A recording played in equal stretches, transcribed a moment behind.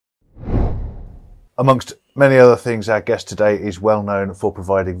Amongst many other things, our guest today is well known for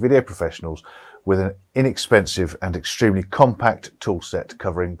providing video professionals with an inexpensive and extremely compact toolset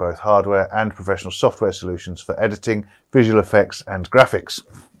covering both hardware and professional software solutions for editing, visual effects and graphics.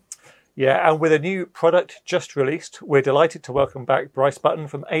 Yeah, and with a new product just released, we're delighted to welcome back Bryce Button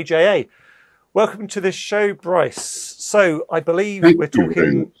from AJA. Welcome to this show, Bryce. So I believe we're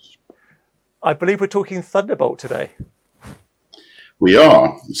talking Thunderbolt today. We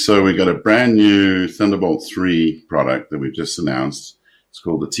are. So we got a brand new Thunderbolt 3 product that we've just announced. It's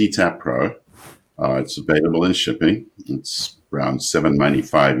called the TTAP Pro. It's available in shipping. It's around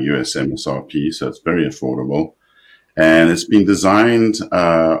 $795 US MSRP, so it's very affordable. And it's been designed,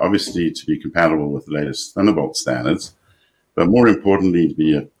 obviously, to be compatible with the latest Thunderbolt standards, but more importantly, to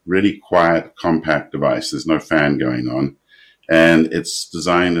be a really quiet, compact device. There's no fan going on. And it's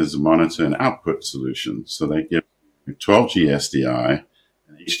designed as a monitor and output solution. So they give 12G SDI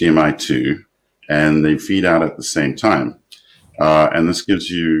and HDMI 2, and they feed out at the same time. And this gives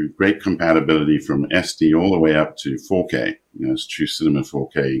you great compatibility from SD all the way up to 4K. It's true cinema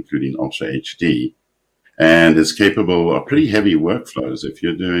 4K, including Ultra HD. And it's capable of pretty heavy workflows. If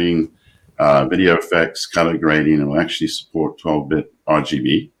you're doing video effects, color grading, it will actually support 12-bit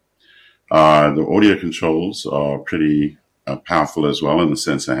RGB. The audio controls are pretty powerful as well, in the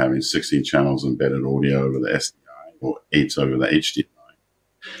sense of having 16 channels embedded audio over the SDI or 8 over the HDMI.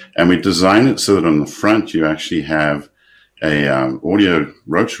 And we designed it so that on the front you actually have a audio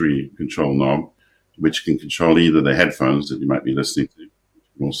rotary control knob, which can control either the headphones that you might be listening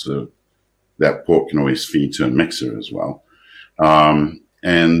to. Also, that port can always feed to a mixer as well. And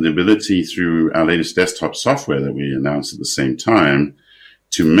the ability through our latest desktop software that we announced at the same time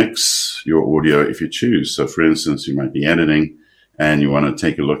to mix your audio if you choose. So for instance, you might be editing and you want to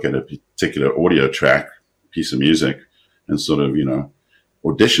take a look at a particular audio track, piece of music, and sort of,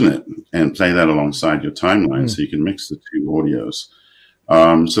 audition it and play that alongside your timeline so you can mix the two audios.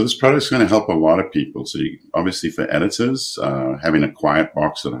 So this product is going to help a lot of people. So obviously for editors, having a quiet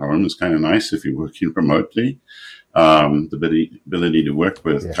box at home is kind of nice if you're working remotely. The ability to work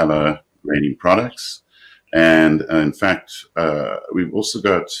with color grading products. And in fact, we've also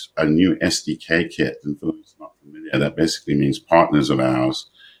got a new SDK kit. And for those not familiar, that basically means partners of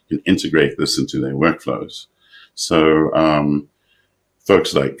ours can integrate this into their workflows. So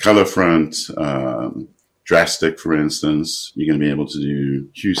folks like Colorfront, Drastic, for instance, you're going to be able to do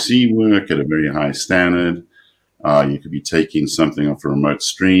QC work at a very high standard. You could be taking something off a remote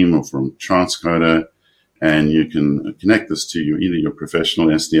stream or from transcoder, and you can connect this to either your professional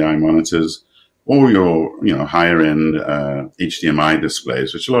SDI monitors or your higher end HDMI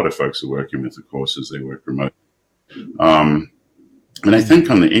displays, which a lot of folks are working with, of course, as they work remotely. And I think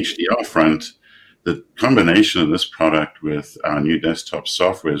on the HDR front, the combination of this product with our new desktop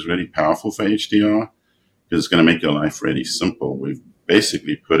software is really powerful for HDR, because it's going to make your life really simple. We've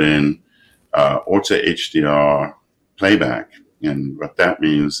basically put in auto HDR playback. And what that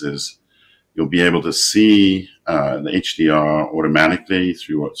means is you'll be able to see the HDR automatically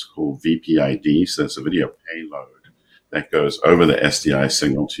through what's called VPID. So that's a video payload that goes over the SDI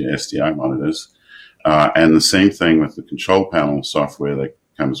signal to your SDI monitors. And the same thing with the control panel software that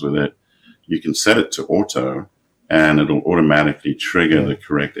comes with it. You can set it to auto, and it'll automatically trigger the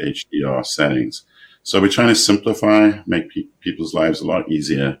correct HDR settings. So we're trying to simplify, make people's lives a lot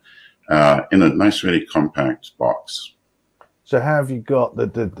easier in a nice, really compact box. So how have you got the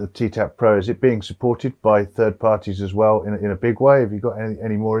TTAP Pro? Is it being supported by third parties as well in a big way? Have you got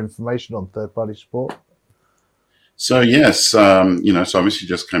any more information on third party support? So yes, so obviously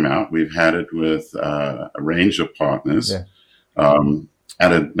just came out. We've had it with a range of partners.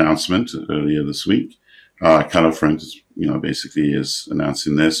 At an announcement earlier this week, Colorfront, basically is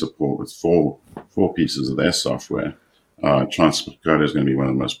announcing their support with four pieces of their software. Transcoder is going to be one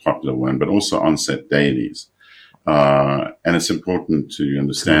of the most popular one, but also onset dailies. And it's important to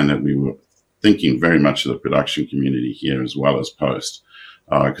understand that we were thinking very much of the production community here as well as post,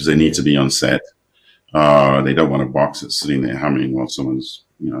 because they need to be on set. They don't want a box that's sitting there humming while someone's,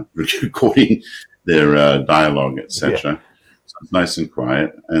 recording their dialogue, etc. So it's nice and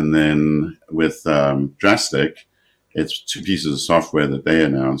quiet. And then with Drastic, it's two pieces of software that they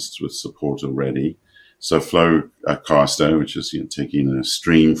announced with support already. So Flowcaster, which is taking a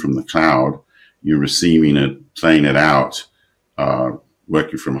stream from the cloud, you're receiving it, playing it out,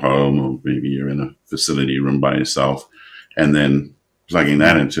 working from home, or maybe you're in a facility room by yourself, and then plugging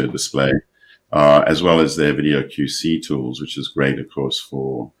that into a display, as well as their video QC tools, which is great, of course,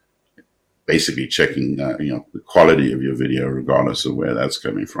 for basically checking, the quality of your video, regardless of where that's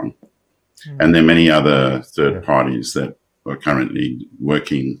coming from. And there are many other third parties that are currently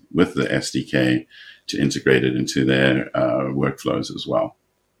working with the SDK to integrate it into their workflows as well.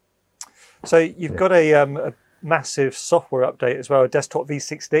 So you've got a massive software update as well, a desktop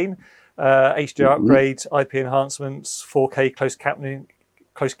V16, HDR upgrades, IP enhancements, 4K closed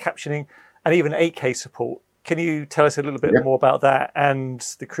captioning, and even 8K support. Can you tell us a little bit more about that and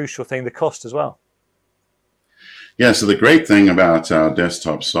the crucial thing, the cost as well? Yeah, so the great thing about our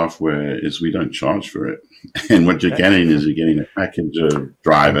desktop software is we don't charge for it. And what you're getting is you're getting a package of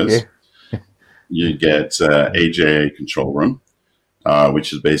drivers. You get AJA control room,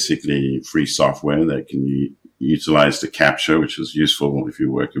 which is basically free software that can utilize to capture, which is useful if you're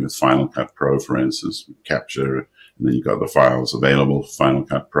working with Final Cut Pro, for instance. Capture, and then you've got the files available for Final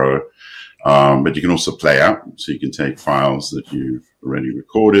Cut Pro. But you can also play out, so you can take files that you've already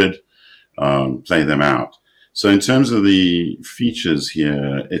recorded, play them out. So in terms of the features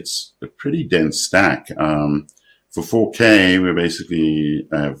here, it's a pretty dense stack. For 4K, we basically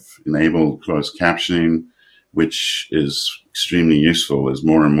have enabled closed captioning, which is extremely useful as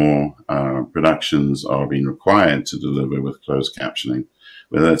more and more productions are being required to deliver with closed captioning,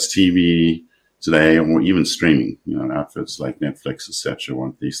 whether that's TV today or even streaming. Outfits like Netflix, etc.,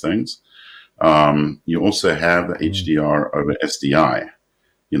 want these things. You also have the HDR over SDI,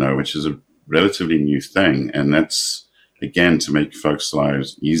 which is a relatively new thing, and that's again to make folks'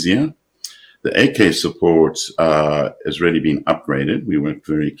 lives easier. The 8K support has already been upgraded. We work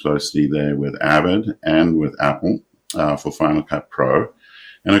very closely there with Avid and with Apple for Final Cut Pro.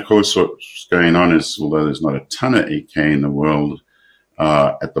 And of course, what's going on is, although there's not a ton of 8K in the world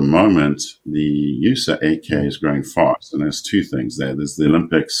at the moment, the use of 8K is growing fast. And there's two things there. There's the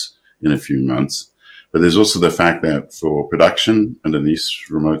Olympics in a few months, but there's also the fact that for production under these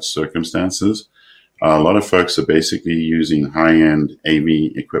remote circumstances, a lot of folks are basically using high-end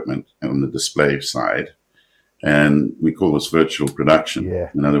AV equipment on the display side, and we call this virtual production.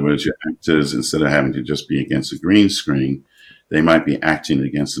 In other words, your actors, instead of having to just be against a green screen, they might be acting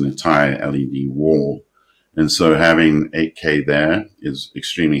against an entire LED wall. And so having 8K there is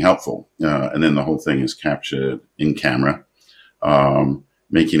extremely helpful. And then the whole thing is captured in camera,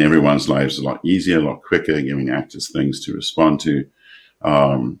 making everyone's lives a lot easier, a lot quicker, giving actors things to respond to.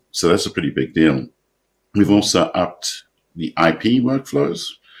 So that's a pretty big deal. We've also upped the IP workflows.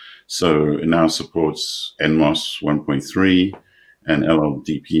 So it now supports NMOS 1.3 and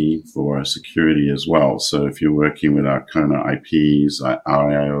LLDP for security as well. So if you're working with our Kona IPs,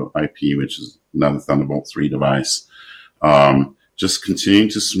 our IP, which is another Thunderbolt 3 device, just continuing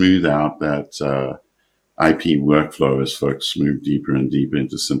to smooth out that IP workflow as folks move deeper and deeper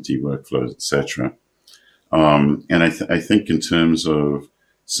into SMPTE workflows, etc. And I think in terms of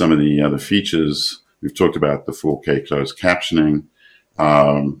some of the other features, we've talked about the 4K closed captioning,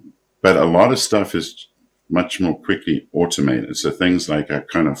 but a lot of stuff is much more quickly automated. So things like our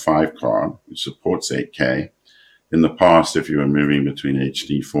Kona 5 card, which supports 8K. In the past, if you were moving between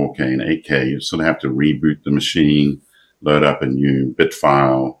HD, 4K, and 8K, you sort of have to reboot the machine, load up a new bit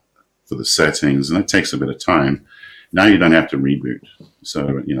file for the settings, and it takes a bit of time. Now you don't have to reboot.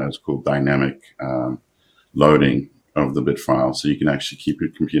 So, it's called dynamic loading of the bit file. So you can actually keep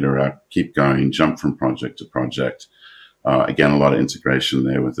your computer up, keep going, jump from project to project. Again, a lot of integration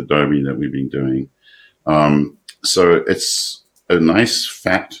there with Adobe that we've been doing. So it's a nice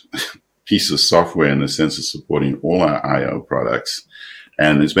fat piece of software in the sense of supporting all our IO products.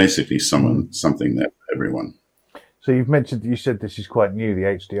 And it's basically something that everyone. So you said this is quite new, the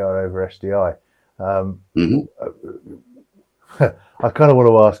HDR over SDI. I kind of want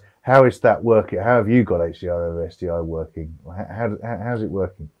to ask, how is that working? How have you got HDR over SDI working? How's it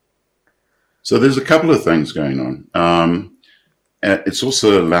working? So there's a couple of things going on. It's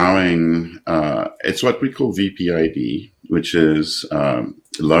also allowing, it's what we call VPID, which is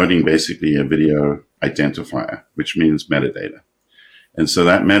loading basically a video identifier, which means metadata. And so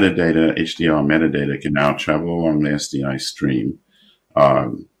that metadata, HDR metadata, can now travel along the SDI stream,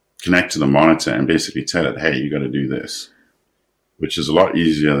 connect to the monitor, and basically tell it, hey, you got to do this, which is a lot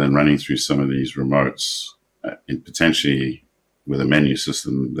easier than running through some of these remotes, and potentially with a menu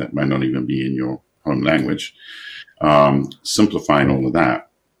system that might not even be in your home language, simplifying all of that.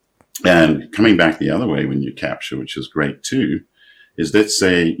 And coming back the other way when you capture, which is great too, is let's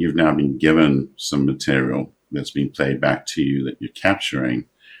say you've now been given some material that's been played back to you that you're capturing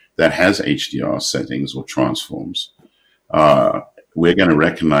that has HDR settings or transforms. We're going to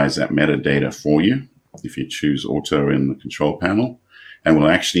recognize that metadata for you if you choose auto in the control panel, and we'll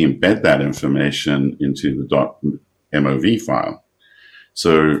actually embed that information into the .mov file.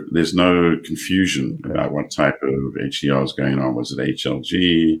 So there's no confusion about what type of HDR is going on. Was it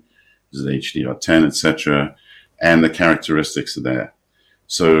HLG? Is it HDR10, etc.? And the characteristics are there.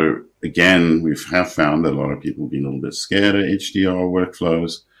 So again, we have found that a lot of people have been a little bit scared of HDR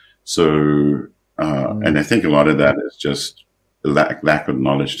workflows. So, and I think a lot of that is just lack of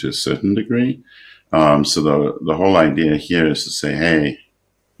knowledge to a certain degree. So the whole idea here is to say, hey,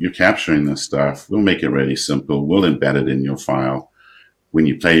 you're capturing this stuff. We'll make it really simple. We'll embed it in your file. When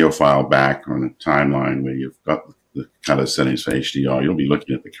you play your file back on a timeline where you've got the color settings for HDR, you'll be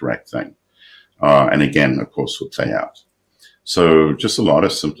looking at the correct thing. And again, of course, will play out. So just a lot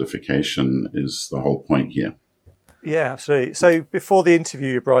of simplification is the whole point here. Yeah, absolutely. So before the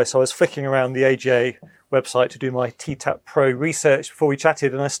interview, Bryce, I was flicking around the AGA website to do my TTAP Pro research before we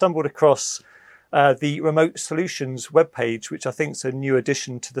chatted, and I stumbled across the Remote Solutions webpage, which I think is a new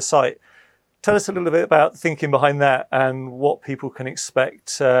addition to the site. Tell us a little bit about the thinking behind that and what people can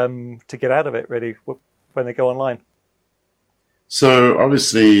expect to get out of it, really, when they go online. So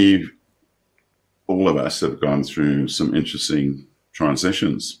obviously, all of us have gone through some interesting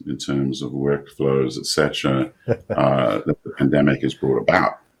transitions in terms of workflows, etc., that the pandemic has brought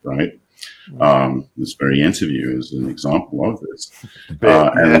about, right? This very interview is an example of this.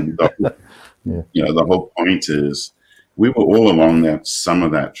 And the whole point is we were all along some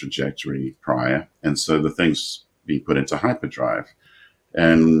of that trajectory prior, and so the things being put into hyperdrive.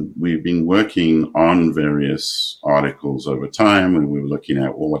 And we've been working on various articles over time, and we were looking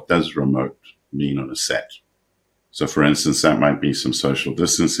at, well, what does remote mean on a set? So, for instance, that might be some social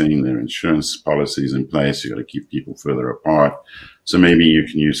distancing, there are insurance policies in place, you've got to keep people further apart. So maybe you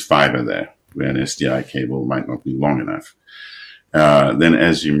can use fiber there, where an SDI cable might not be long enough. Then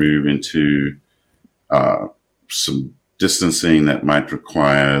as you move into some distancing that might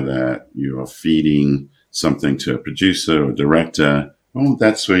require that you are feeding something to a producer or director, well,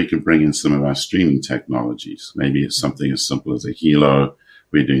 that's where you can bring in some of our streaming technologies. Maybe it's something as simple as a helo,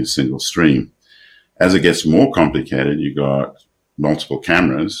 where you're doing single stream. As it gets more complicated, you've got multiple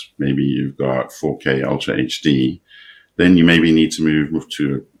cameras. Maybe you've got 4K Ultra HD. Then you maybe need to move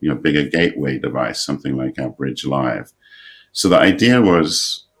to a bigger gateway device, something like our Bridge Live. So the idea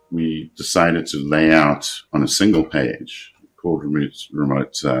was we decided to lay out on a single page called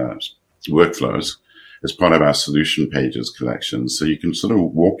remote workflows as part of our solution pages collection. So you can sort of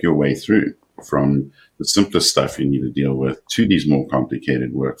walk your way through from the simplest stuff you need to deal with to these more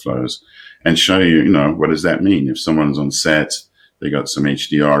complicated workflows and show you, what does that mean? If someone's on set, they got some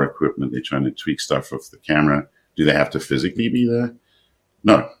HDR equipment, they're trying to tweak stuff off the camera, do they have to physically be there?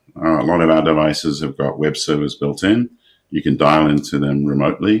 No. A lot of our devices have got web servers built in. You can dial into them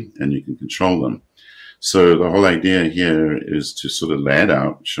remotely and you can control them. So the whole idea here is to sort of lay it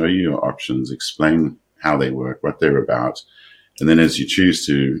out, show you your options, explain how they work, what they're about. And then as you choose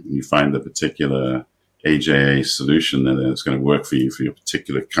to, you find the particular AJA solution that is going to work for you for your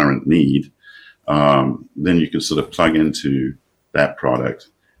particular current need. Then you can sort of plug into that product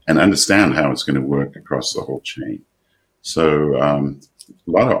and understand how it's going to work across the whole chain. So a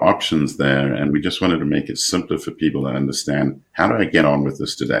lot of options there, and we just wanted to make it simpler for people to understand, how do I get on with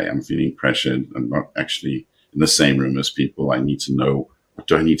this today? I'm feeling pressured. I'm not actually in the same room as people. I need to know, what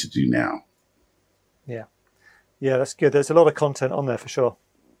do I need to do now? Yeah, that's good. There's a lot of content on there for sure.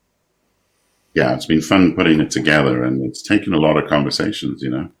 Yeah, it's been fun putting it together, and it's taken a lot of conversations,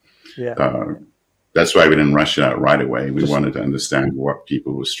 Yeah. That's why we didn't rush it out right away. We wanted to understand what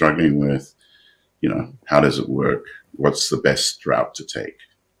people were struggling with, how does it work? What's the best route to take?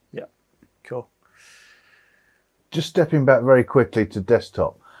 Yeah, cool. Just stepping back very quickly to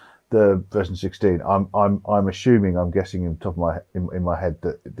desktop, the version 16. I'm assuming, I'm guessing in my head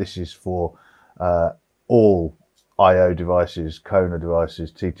that this is for all I/O devices, Kona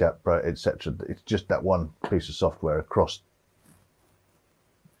devices, TTAP Pro, etc. It's just that one piece of software across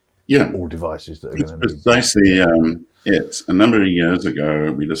all devices that are going to be. Precisely it. A number of years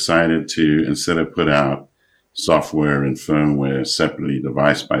ago, we decided to, instead of put out software and firmware separately,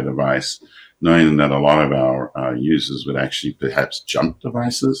 device by device, knowing that a lot of our users would actually perhaps jump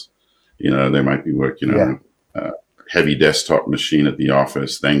devices. They might be working on heavy desktop machine at the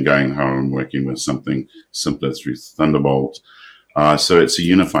office, then going home, working with something simpler through Thunderbolt. So it's a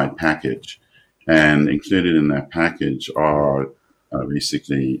unified package. And included in that package are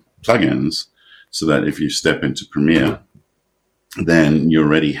basically plugins, so that if you step into Premiere, then you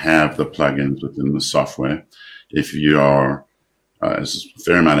already have the plugins within the software. If you are, as a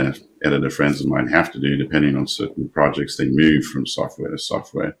fair amount of editor friends of mine have to do, depending on certain projects, they move from software to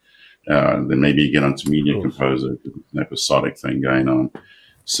software. Then maybe you get onto Media Composer, an episodic thing going on.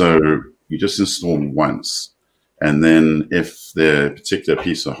 So you just install them once. And then if the particular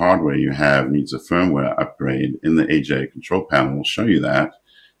piece of hardware you have needs a firmware upgrade, in the AJ control panel will show you that.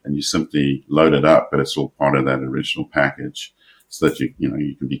 And you simply load it up, but it's all part of that original package. so that you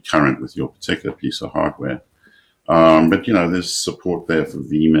can be current with your particular piece of hardware. But there's support there for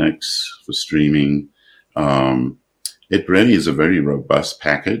vMix, for streaming. It really is a very robust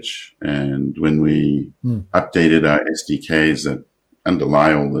package. And when we updated our SDKs that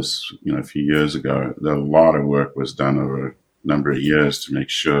underlie all this, a few years ago, a lot of work was done over a number of years to make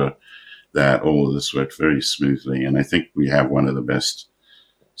sure that all of this worked very smoothly. And I think we have one of the best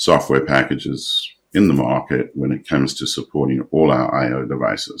software packages in the market when it comes to supporting all our I/O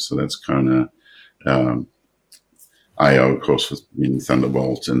devices. So that's Kona I/O, of course, with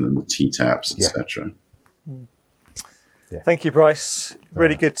Thunderbolt and then the T-Taps, etc. Yeah. Thank you, Bryce.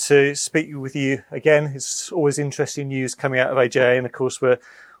 Really good to speak with you again. It's always interesting news coming out of AJA, and of course, we're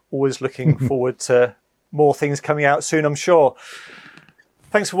always looking forward to more things coming out soon, I'm sure.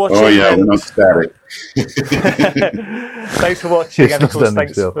 Thanks for watching. Oh, yeah, we're not static. Thanks for watching, and of course,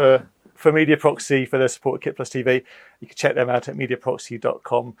 thanks for Media Proxy for their support of KitPlus TV. You can check them out at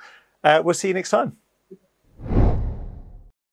mediaproxy.com. We'll see you next time.